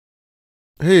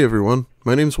Hey everyone,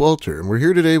 my name's Walter, and we're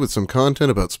here today with some content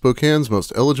about Spokane's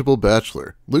most eligible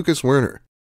bachelor, Lucas Werner.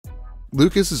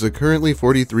 Lucas is a currently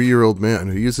 43-year-old man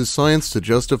who uses science to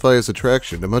justify his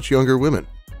attraction to much younger women.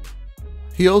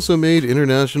 He also made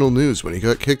international news when he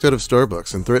got kicked out of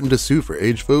Starbucks and threatened to sue for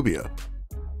age phobia.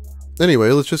 Anyway,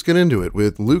 let's just get into it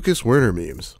with Lucas Werner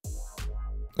memes.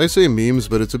 I say memes,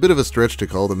 but it's a bit of a stretch to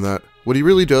call them that. What he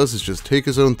really does is just take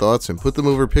his own thoughts and put them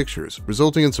over pictures,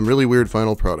 resulting in some really weird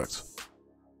final products.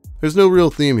 There's no real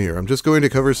theme here, I'm just going to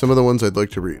cover some of the ones I'd like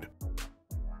to read.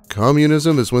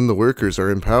 Communism is when the workers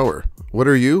are in power. What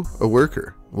are you? A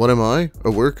worker. What am I? A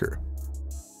worker.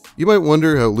 You might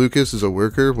wonder how Lucas is a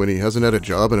worker when he hasn't had a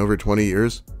job in over 20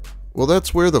 years. Well,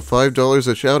 that's where the $5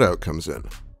 a shout-out comes in.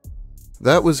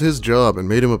 That was his job and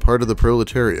made him a part of the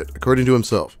proletariat, according to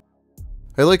himself.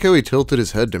 I like how he tilted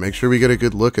his head to make sure we get a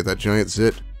good look at that giant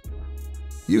zit.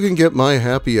 You can get my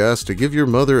happy ass to give your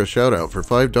mother a shout-out for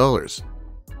 $5.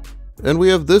 And we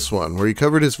have this one, where he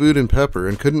covered his food in pepper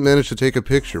and couldn't manage to take a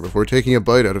picture before taking a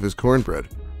bite out of his cornbread.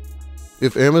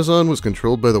 If Amazon was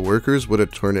controlled by the workers, would a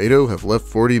tornado have left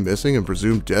 40 missing and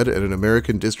presumed dead at an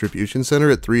American distribution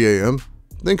center at 3 a.m.?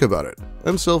 Think about it.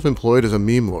 I'm self-employed as a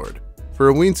meme lord. For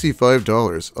a weensy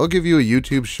 $5, I'll give you a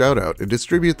YouTube shout-out and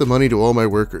distribute the money to all my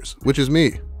workers, which is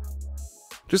me.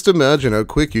 Just imagine how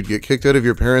quick you'd get kicked out of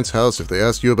your parents' house if they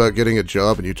asked you about getting a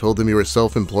job and you told them you were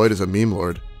self-employed as a meme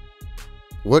lord.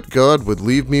 What god would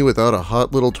leave me without a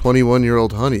hot little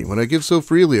 21-year-old honey when I give so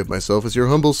freely of myself as your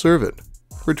humble servant?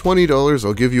 For $20,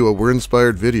 I'll give you a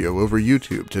word-inspired video over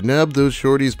YouTube to nab those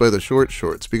shorties by the short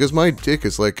shorts because my dick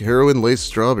is like heroin-laced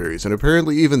strawberries and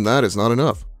apparently even that is not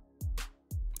enough.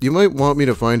 You might want me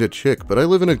to find a chick, but I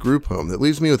live in a group home that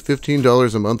leaves me with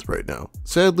 $15 a month right now.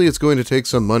 Sadly, it's going to take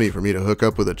some money for me to hook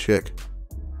up with a chick.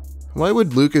 Why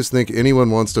would Lucas think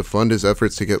anyone wants to fund his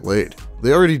efforts to get laid?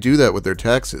 They already do that with their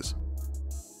taxes.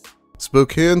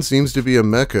 Spokane seems to be a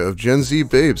mecca of Gen Z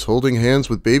babes holding hands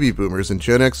with baby boomers and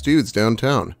Gen X dudes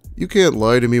downtown. You can't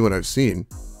lie to me when I've seen.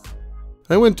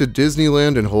 I went to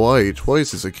Disneyland and Hawaii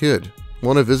twice as a kid.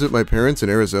 Want to visit my parents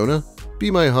in Arizona? Be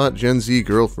my hot Gen Z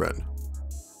girlfriend.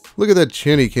 Look at that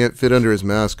chin he can't fit under his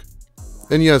mask.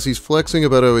 And yes, he's flexing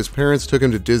about how his parents took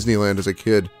him to Disneyland as a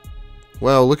kid.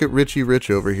 Wow, look at Richie Rich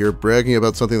over here bragging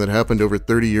about something that happened over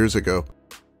 30 years ago.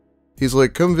 He's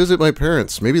like, come visit my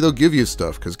parents, maybe they'll give you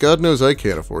stuff, cause God knows I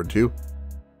can't afford to.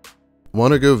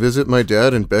 Wanna go visit my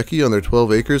dad and Becky on their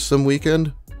 12 acres some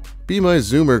weekend? Be my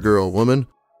Zoomer girl, woman.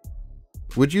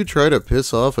 Would you try to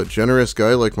piss off a generous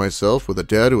guy like myself with a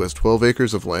dad who has 12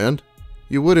 acres of land?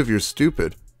 You would if you're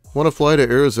stupid. Wanna fly to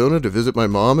Arizona to visit my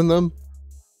mom and them?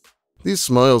 These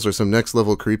smiles are some next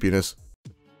level creepiness.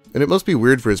 And it must be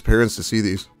weird for his parents to see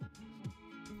these.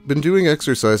 Been doing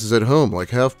exercises at home like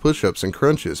half push-ups and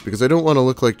crunches because I don't want to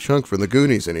look like Chunk from the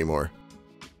Goonies anymore.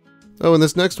 Oh, and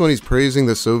this next one he's praising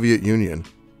the Soviet Union.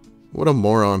 What a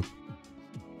moron.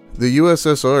 The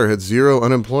USSR had zero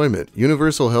unemployment,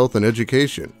 universal health and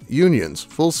education, unions,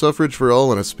 full suffrage for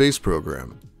all, and a space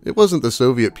program. It wasn't the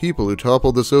Soviet people who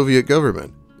toppled the Soviet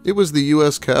government. It was the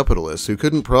US capitalists who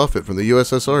couldn't profit from the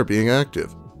USSR being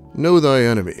active. Know thy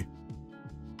enemy.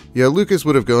 Yeah, Lucas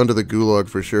would have gone to the gulag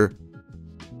for sure.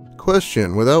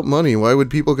 Question, without money, why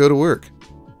would people go to work?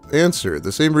 Answer,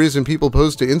 the same reason people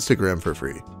post to Instagram for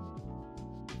free.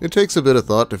 It takes a bit of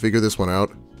thought to figure this one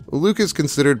out. Lucas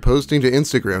considered posting to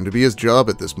Instagram to be his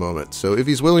job at this moment, so if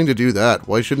he's willing to do that,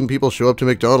 why shouldn't people show up to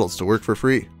McDonald's to work for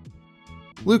free?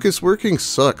 Lucas, working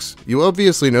sucks. You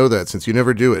obviously know that since you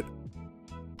never do it.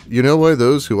 You know why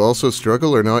those who also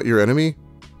struggle are not your enemy?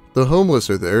 The homeless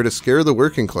are there to scare the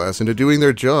working class into doing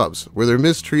their jobs, where they're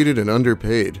mistreated and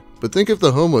underpaid. But think if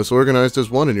the homeless organized as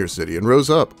one in your city and rose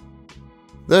up.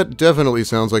 That definitely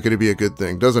sounds like it'd be a good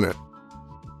thing, doesn't it?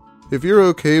 If you're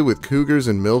okay with cougars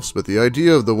and MILFs, but the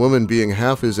idea of the woman being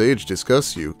half his age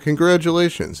disgusts you,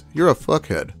 congratulations, you're a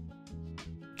fuckhead.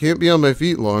 Can't be on my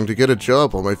feet long to get a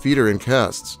job while my feet are in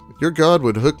casts. Your god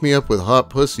would hook me up with hot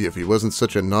pussy if he wasn't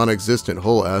such a non-existent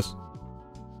whole ass.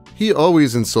 He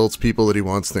always insults people that he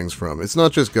wants things from. It's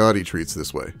not just God he treats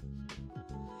this way.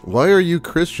 Why are you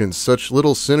Christians such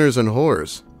little sinners and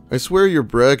whores? I swear you're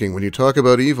bragging when you talk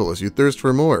about evil as you thirst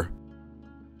for more.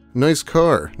 Nice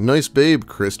car, nice babe,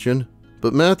 Christian.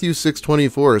 But Matthew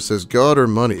 6:24 says God or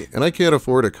money, and I can't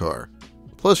afford a car.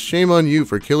 Plus, shame on you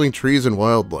for killing trees and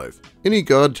wildlife. Any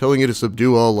god telling you to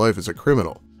subdue all life is a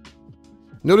criminal.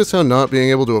 Notice how not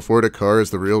being able to afford a car is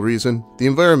the real reason? The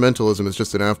environmentalism is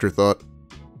just an afterthought.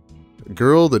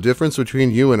 Girl, the difference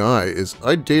between you and I is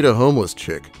I'd date a homeless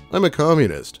chick. I'm a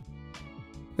communist.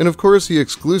 And of course he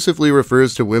exclusively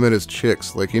refers to women as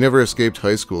chicks, like he never escaped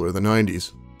high school or the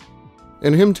 90s.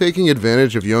 And him taking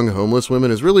advantage of young homeless women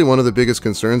is really one of the biggest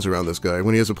concerns around this guy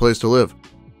when he has a place to live.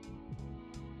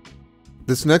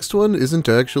 This next one isn't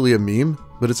actually a meme,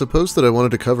 but it's a post that I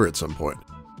wanted to cover at some point.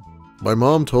 My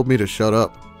mom told me to shut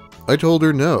up. I told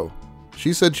her no.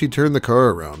 She said she'd turn the car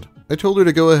around. I told her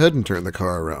to go ahead and turn the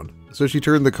car around, so she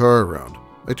turned the car around.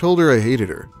 I told her I hated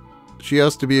her. She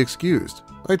asked to be excused.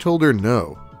 I told her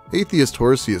no. Atheist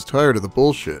Horsey is tired of the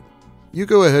bullshit. You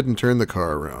go ahead and turn the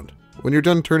car around. When you're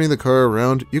done turning the car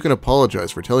around, you can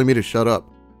apologize for telling me to shut up.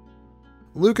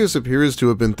 Lucas appears to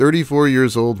have been 34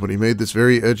 years old when he made this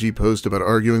very edgy post about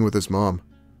arguing with his mom.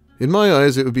 In my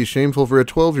eyes, it would be shameful for a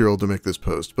 12-year-old to make this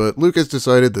post, but Lucas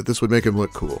decided that this would make him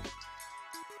look cool.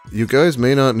 You guys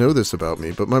may not know this about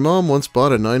me, but my mom once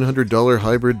bought a $900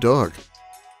 hybrid dog.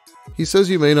 He says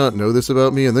you may not know this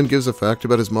about me and then gives a fact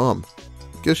about his mom.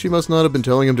 Guess she must not have been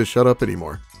telling him to shut up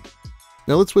anymore.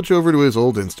 Now let's switch over to his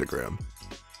old Instagram.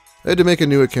 I had to make a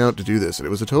new account to do this, and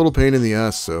it was a total pain in the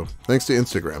ass, so thanks to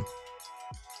Instagram.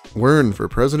 Werner for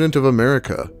President of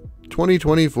America.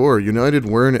 2024 United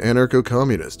Wern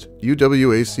Anarcho-Communist,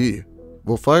 UWAC.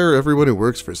 Will fire everyone who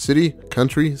works for city,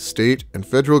 country, state, and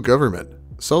federal government.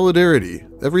 Solidarity.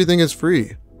 Everything is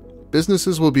free.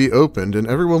 Businesses will be opened and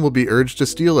everyone will be urged to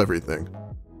steal everything.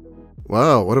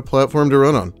 Wow, what a platform to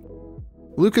run on.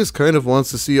 Lucas kind of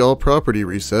wants to see all property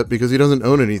reset because he doesn't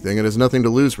own anything and has nothing to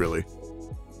lose really.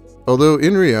 Although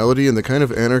in reality, in the kind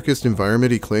of anarchist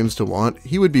environment he claims to want,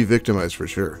 he would be victimized for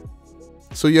sure.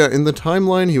 So yeah, in the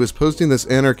timeline he was posting this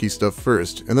anarchy stuff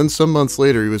first, and then some months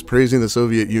later he was praising the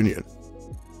Soviet Union.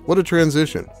 What a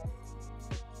transition.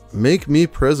 Make me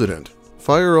president.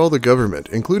 Fire all the government,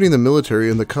 including the military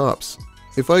and the cops.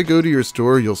 If I go to your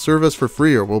store, you'll serve us for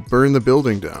free or we'll burn the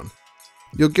building down.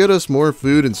 You'll get us more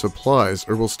food and supplies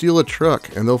or we'll steal a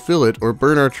truck and they'll fill it or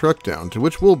burn our truck down, to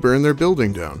which we'll burn their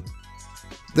building down.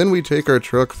 Then we take our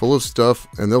truck full of stuff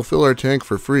and they'll fill our tank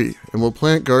for free and we'll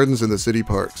plant gardens in the city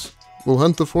parks. We'll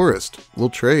hunt the forest. We'll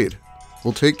trade.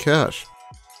 We'll take cash.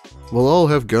 We'll all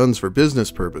have guns for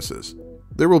business purposes.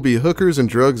 There will be hookers and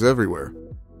drugs everywhere.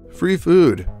 Free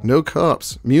food, no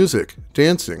cops, music,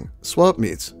 dancing, swap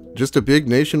meets, just a big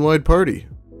nationwide party.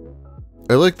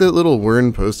 I like that little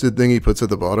Wern posted thing he puts at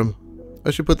the bottom.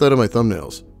 I should put that on my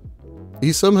thumbnails.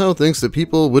 He somehow thinks that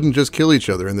people wouldn't just kill each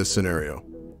other in this scenario.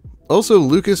 Also,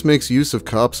 Lucas makes use of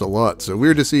cops a lot, so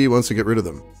weird to see he wants to get rid of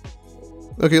them.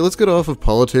 Okay, let's get off of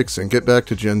politics and get back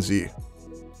to Gen Z.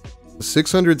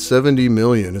 670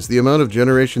 million is the amount of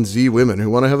Generation Z women who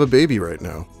want to have a baby right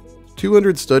now.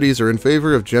 200 studies are in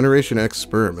favor of Generation X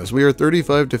sperm, as we are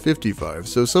 35 to 55,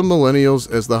 so some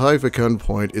millennials, as the high fecund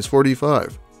point, is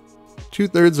 45.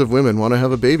 2/3 of women want to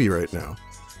have a baby right now.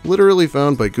 Literally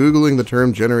found by Googling the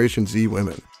term Generation Z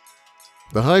women.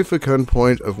 The high fecund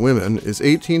point of women is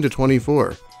 18 to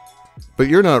 24. But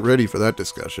you're not ready for that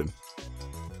discussion.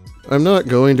 I'm not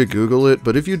going to Google it,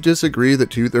 but if you disagree that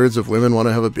 2/3 of women want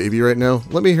to have a baby right now,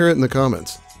 let me hear it in the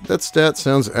comments. That stat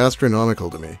sounds astronomical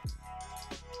to me.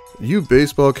 You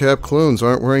baseball cap clones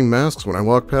aren't wearing masks when I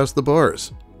walk past the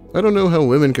bars. I don't know how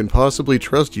women can possibly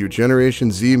trust you Generation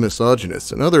Z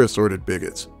misogynists and other assorted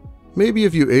bigots. Maybe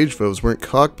if you age foes weren't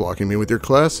cock-blocking me with your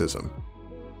classism.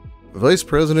 Vice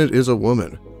President is a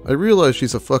woman. I realize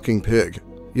she's a fucking pig.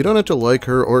 You don't have to like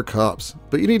her or cops,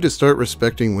 but you need to start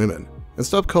respecting women. And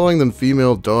stop calling them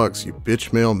female dogs, you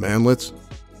bitch male manlets.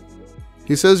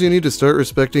 He says you need to start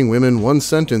respecting women one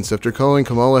sentence after calling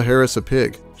Kamala Harris a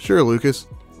pig. Sure, Lucas.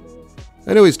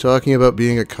 I know he's talking about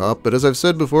being a cop, but as I've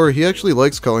said before, he actually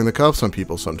likes calling the cops on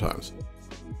people sometimes.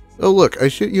 Oh look, I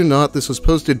shit you not, this was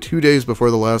posted 2 days before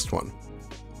the last one.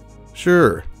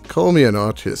 Sure, call me an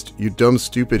autist, you dumb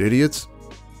stupid idiots.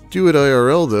 Do it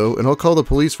IRL though, and I'll call the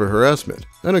police for harassment.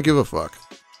 I don't give a fuck.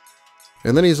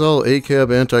 And then he's all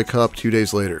ACAB anti-cop 2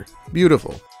 days later.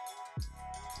 Beautiful.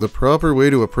 The proper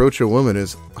way to approach a woman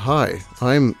is, "Hi,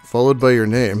 I'm," followed by your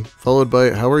name, followed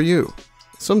by, "How are you?"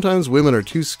 Sometimes women are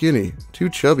too skinny, too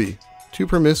chubby, too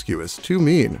promiscuous, too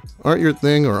mean, aren't your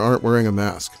thing, or aren't wearing a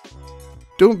mask.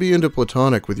 Don't be into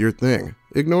platonic with your thing.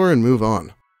 Ignore and move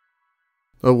on.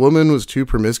 A woman was too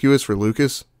promiscuous for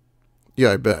Lucas?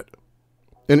 Yeah, I bet.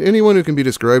 And anyone who can be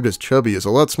described as chubby is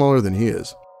a lot smaller than he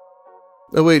is.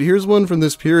 Oh wait, here's one from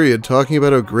this period talking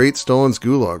about how great Stalin's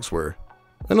gulags were.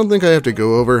 I don't think I have to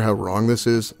go over how wrong this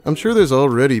is. I'm sure there's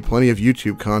already plenty of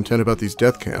YouTube content about these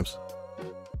death camps.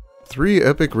 3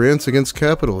 epic rants against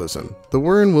capitalism. The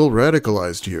Wern will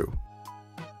radicalize you.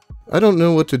 I don't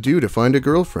know what to do to find a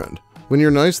girlfriend. When you're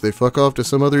nice, they fuck off to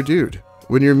some other dude.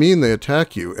 When you're mean, they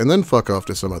attack you, and then fuck off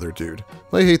to some other dude.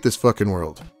 I hate this fucking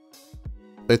world.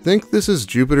 I think this is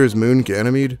Jupiter's moon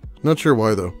Ganymede. Not sure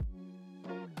why though.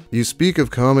 You speak of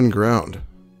common ground.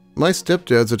 My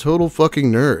stepdad's a total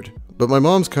fucking nerd, but my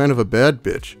mom's kind of a bad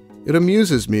bitch. It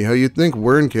amuses me how you'd think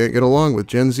Wern can't get along with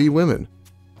Gen Z women.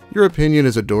 Your opinion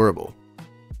is adorable.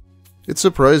 It's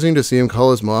surprising to see him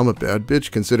call his mom a bad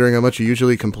bitch considering how much he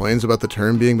usually complains about the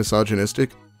term being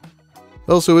misogynistic.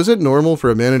 Also, is it normal for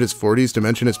a man in his 40s to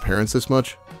mention his parents this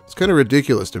much? It's kind of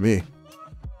ridiculous to me.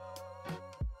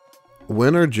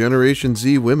 When are Generation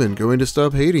Z women going to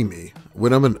stop hating me?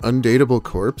 When I'm an undateable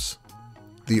corpse?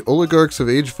 The oligarchs of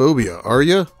age phobia, are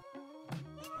ya?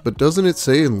 But doesn't it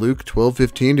say in Luke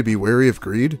 12:15 to be wary of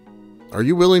greed? Are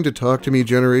you willing to talk to me,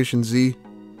 Generation Z?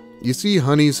 You see,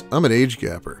 honeys, I'm an age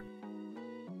gapper.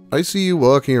 I see you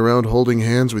walking around holding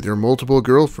hands with your multiple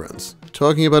girlfriends,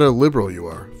 talking about how liberal you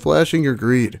are, flashing your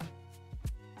greed.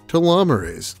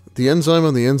 Telomerase, the enzyme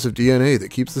on the ends of DNA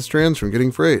that keeps the strands from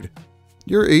getting frayed.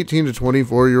 Your 18 to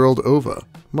 24-year-old ova,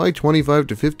 my 25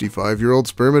 to 55-year-old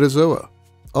spermatozoa.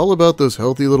 All about those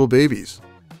healthy little babies.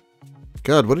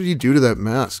 God, what did he do to that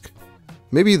mask?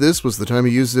 Maybe this was the time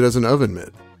he used it as an oven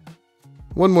mitt.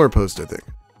 One more post, I think.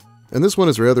 And this one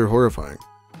is rather horrifying.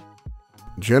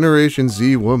 Generation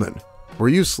Z woman, were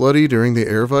you slutty during the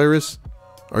air virus?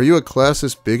 Are you a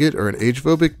classist bigot or an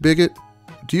age-phobic bigot?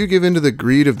 Do you give in to the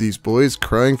greed of these boys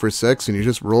crying for sex and you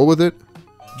just roll with it?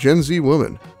 Gen Z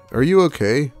woman, are you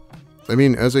okay? I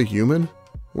mean, as a human?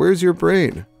 Where's your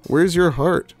brain? Where's your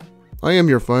heart? I am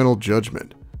your final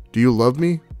judgment. Do you love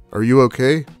me? Are you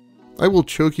okay? I will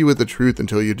choke you with the truth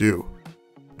until you do.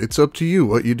 It's up to you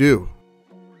what you do.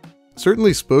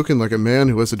 Certainly spoken like a man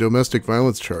who has a domestic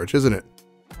violence charge, isn't it?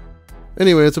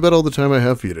 Anyway, it's about all the time I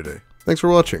have for you today. Thanks for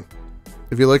watching.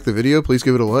 If you liked the video, please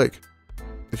give it a like.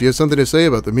 If you have something to say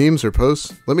about the memes or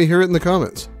posts, let me hear it in the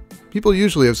comments. People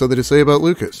usually have something to say about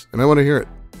Lucas, and I want to hear it.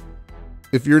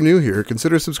 If you're new here,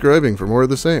 consider subscribing for more of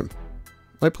the same.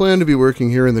 I plan to be working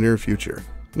here in the near future.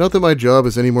 Not that my job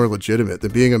is any more legitimate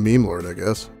than being a meme lord, I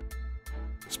guess.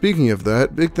 Speaking of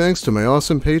that, big thanks to my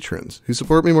awesome patrons who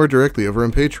support me more directly over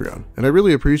on Patreon, and I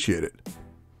really appreciate it.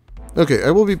 Okay,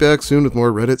 I will be back soon with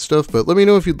more Reddit stuff, but let me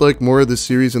know if you'd like more of this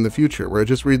series in the future where I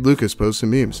just read Lucas posts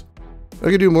and memes. I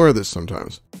could do more of this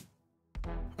sometimes.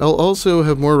 I'll also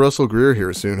have more Russell Greer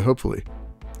here soon, hopefully.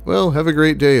 Well, have a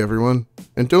great day, everyone,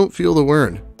 and don't feel the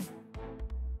Wern.